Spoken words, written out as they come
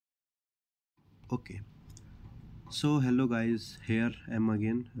Okay, so hello guys, here I am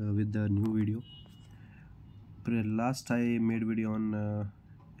again with the new video. Last I made video on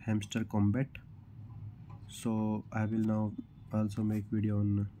hamster combat, so I will now also make video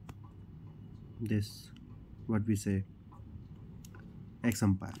on this, what we say,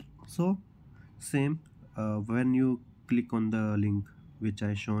 XEmpire. So same, when you click on the link which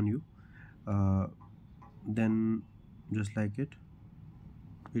I shown you, uh, then just like it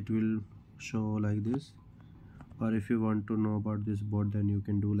will show like this. Or if you want to know about this board, then you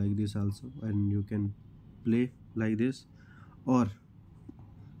can do like this also, and you can play like this, or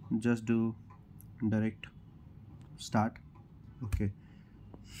just do direct start. Okay,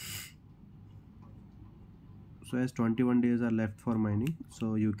 so as 21 days are left for mining,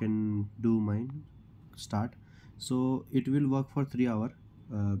 so you can do mine start. So it will work for 3 hour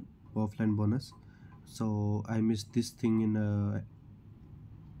offline bonus. So I missed this thing in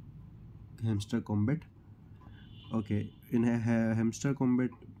hamster combat. Okay, in hamster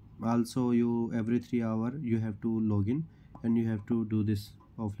combat also, you every 3 hour you have to log in and you have to do this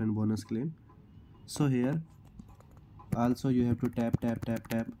offline bonus claim. So here also you have to tap,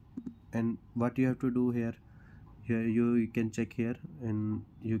 and what you have to do here, you can check here, and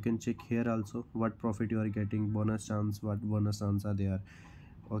you can check here also what profit you are getting, bonus chance, what bonus chance are there.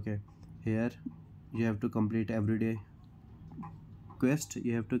 Okay, here you have to complete everyday quest,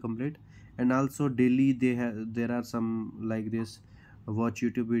 you have to complete, and also daily there are some like this, watch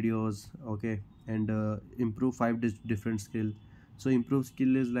YouTube videos. Okay, and improve different skill. So improve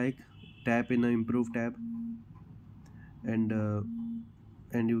skill is like tap in a improve tab, and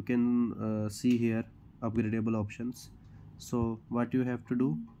you can see here upgradable options. So what you have to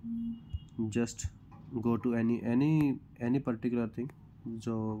do, just go to any particular thing.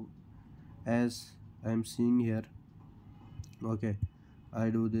 So as I'm seeing here, okay, I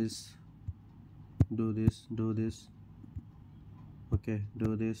do this, do this, okay,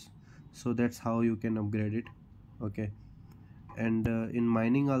 do this. So that's how you can upgrade it. Okay, and in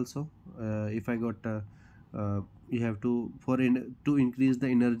mining also, if I got you have to, to increase the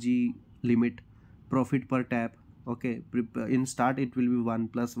energy limit, profit per tap. Okay, in start it will be 1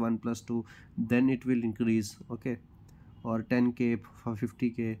 plus 1 plus 2, then it will increase. Okay, or 10k for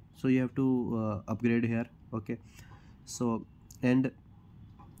 50k. So you have to upgrade here. Okay, so, and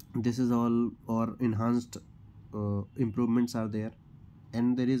this is all, or enhanced improvements are there.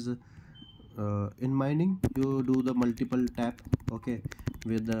 And there is in mining you do the multiple tap. Okay,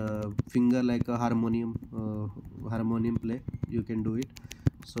 with the finger like a harmonium play, you can do it.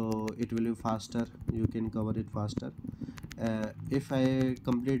 So it will be faster, you can cover it faster. If I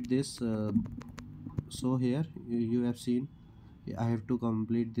complete this, so here you have seen I have to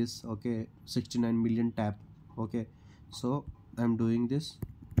complete this. Okay, 69 million tap. Okay, so I'm doing this.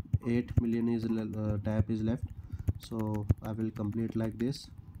 8 million is tap is left, so I will complete like this.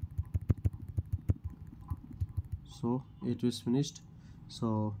 So it is finished.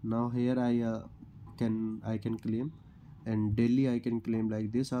 So now here I can claim, and daily I can claim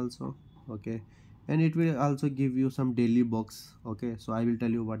like this also. Okay, and it will also give you some daily box. Okay, so I will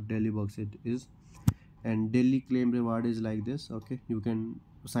tell you what daily box it is. And daily claim reward is like this. Okay, you can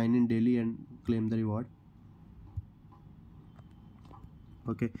sign in daily and claim the reward.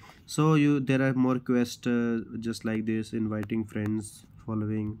 Okay, so there are more quests just like this, inviting friends,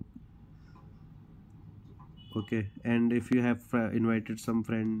 following. Okay, and if you have invited some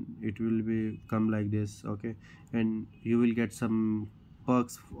friend, it will be come like this. Okay, and you will get some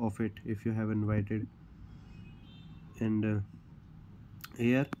perks of it if you have invited. And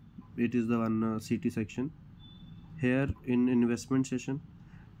here it is the one city section. Here in investment session,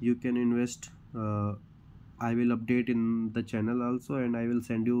 you can invest. I will update in the channel also, and I will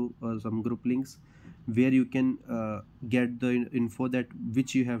send you some group links where you can get the info that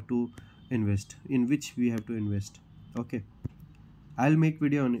which you have to invest, in which we have to invest. Okay, I'll make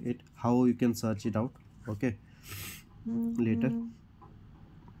video on it, how you can search it out. Okay, later.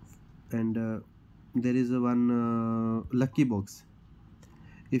 And there is a one lucky box.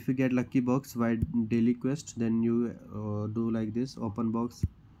 If you get lucky box by daily quest, then you do like this, open box,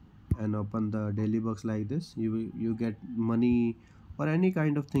 and open the daily box like this. You get money or any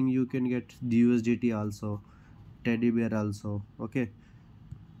kind of thing. You can get the USDT also, teddy bear also. Okay,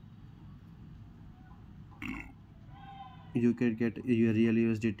 you can get your real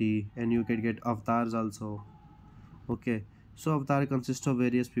USDT, and you can get avatars also. Okay, so avatar consists of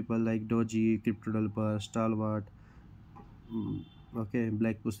various people like Doji, Crypto Developer, Stalwart, okay,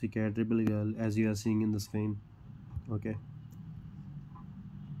 Black Pussycat, Rebel Girl, as you are seeing in the screen. Okay,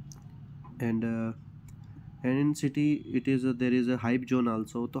 and And in city it is there is a hype zone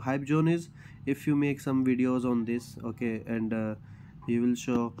also. So hype zone is if you make some videos on this, okay, and you will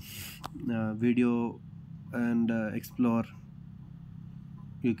show video and explore.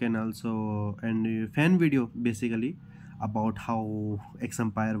 You can also and fan video basically about how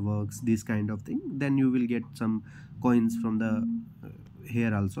XEmpire works, this kind of thing, then you will get some coins from the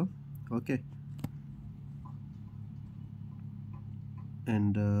here also. Okay.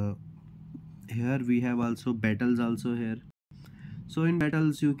 And here we have also battles also here. So in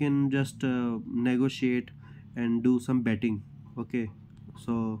battles you can just negotiate and do some betting. Okay.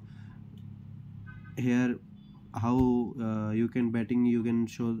 So here how you can betting, you can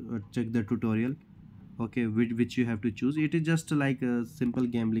show check the tutorial. Okay, which you have to choose. It is just like a simple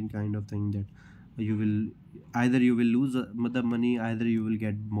gambling kind of thing that you will either you will lose the money, either you will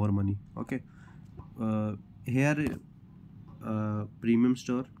get more money. Okay. Here premium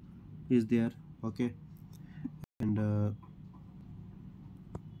store is there. Okay. And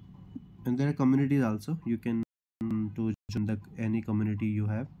and there are communities also. You can to join the any community you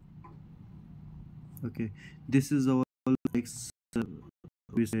have. Okay. This is all X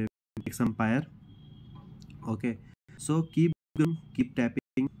we say X Empire. Okay. So keep going, keep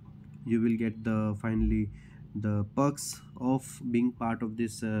tapping. You will get the finally the perks of being part of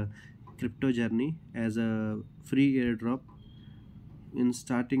this crypto journey as a free airdrop. In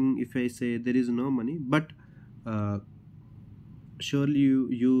starting, if I say there is no money, but uh, surely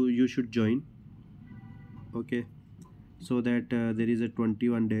you should join. Okay. So that there is a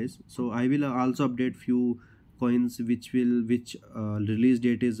 21 days. So I will also update few coins which release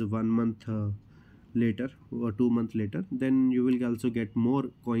date is 1 month later or 2 months later. Then you will also get more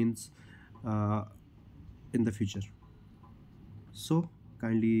coins uh, in the future. So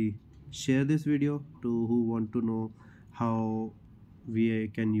kindly share this video to who want to know how we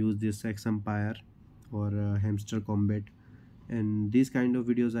can use this X Empire or hamster combat, and these kind of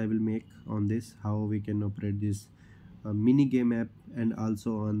videos I will make on this, how we can operate this mini game app and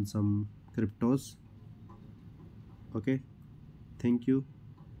also on some cryptos. Okay, thank you,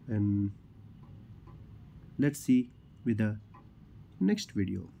 and let's see with the next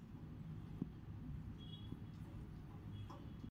video.